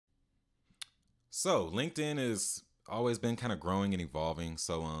So LinkedIn has always been kind of growing and evolving.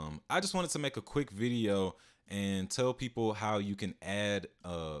 So I just wanted to make a quick video and tell people how you can add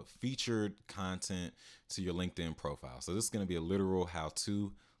featured content to your LinkedIn profile. So this is going to be a literal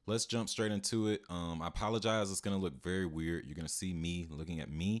how-to. Let's jump straight into it. I apologize. It's going to look very weird. You're going to see me looking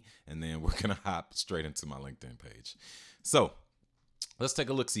at me, and then we're going to hop straight into my LinkedIn page. So let's take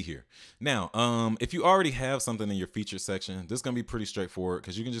a look see here. Now, if you already have something in your featured section, this is going to be pretty straightforward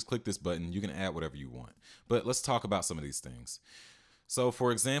because you can just click this button. You can add whatever you want. But let's talk about some of these things. So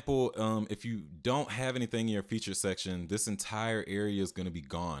for example, if you don't have anything in your featured section, this entire area is going to be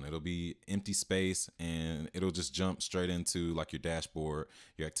gone. It'll be empty space and it'll just jump straight into like your dashboard,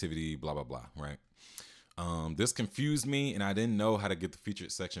 your activity, blah, blah, blah, right? This confused me and I didn't know how to get the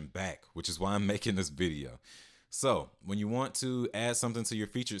featured section back, which is why I'm making this video. So when you want to add something to your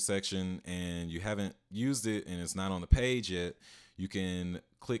featured section and you haven't used it and it's not on the page yet, you can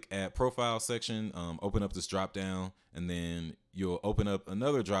click add profile section, open up this drop down, and then you'll open up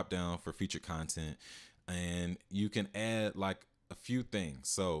another drop down for featured content, and you can add like a few things.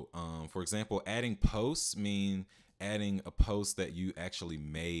 So for example, adding posts mean adding a post that you actually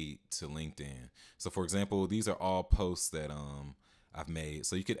made to LinkedIn. So for example, these are all posts that I've made.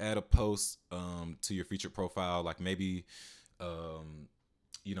 So you could add a post to your featured profile, like maybe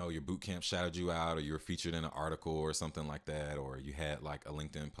your boot camp shouted you out, or you were featured in an article or something like that, or you had like a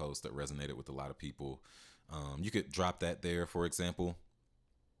LinkedIn post that resonated with a lot of people. You could drop that there, for example.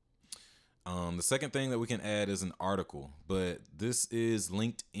 The second thing that we can add is an article, but this is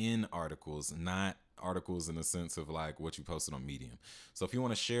LinkedIn articles, not articles in the sense of like what you posted on Medium. So if you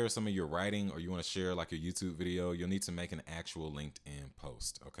want to share some of your writing or you want to share like a YouTube video, you'll need to make an actual LinkedIn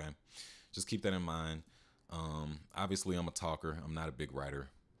post. Okay, just keep that in mind. Obviously, I'm a talker. I'm not a big writer.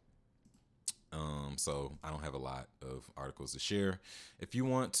 So I don't have a lot of articles to share. If you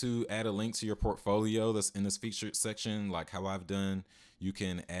want to add a link to your portfolio that's in this featured section, like how I've done, you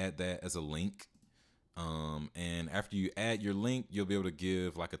can add that as a link. And after you add your link, you'll be able to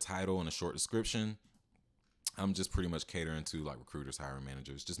give like a title and a short description. I'm just pretty much catering to like recruiters, hiring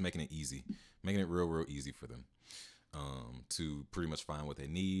managers, just making it easy, making it real easy for them to pretty much find what they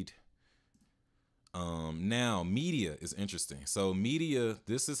need. Now media is interesting. So media,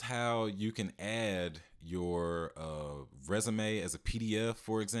 this is how you can add your resume as a PDF,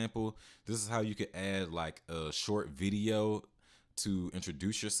 for example. This is how you could add like a short video to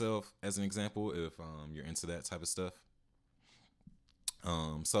introduce yourself, as an example, if you're into that type of stuff.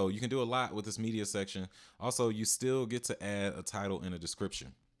 So you can do a lot with this media section. Also, you still get to add a title and a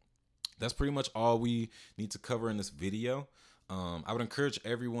description. That's pretty much all we need to cover in this video. I would encourage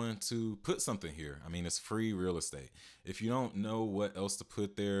everyone to put something here. I mean, it's free real estate. If you don't know what else to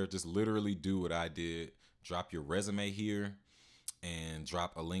put there, just literally do what I did. Drop your resume here and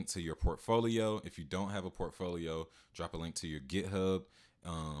drop a link to your portfolio. If you don't have a portfolio, drop a link to your GitHub.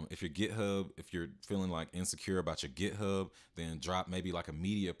 If you're feeling like insecure about your GitHub, then drop maybe like a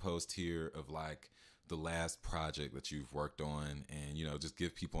media post here of like the last project that you've worked on, and just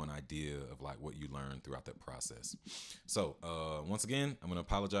give people an idea of like what you learned throughout that process. So once again, I'm gonna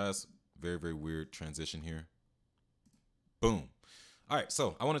apologize. Very weird transition here. Boom. All right,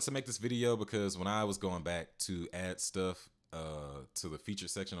 so I wanted to make this video because when I was going back to add stuff to the featured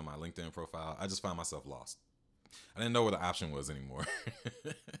section on my LinkedIn profile, I just found myself lost. I didn't know where the option was anymore.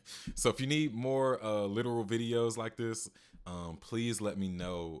 So if you need more literal videos like this, please let me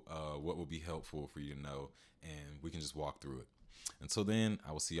know what will be helpful for you to know, and we can just walk through it. Until then,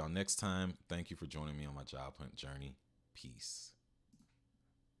 I will see y'all next time. Thank you for joining me on my job hunt journey. Peace.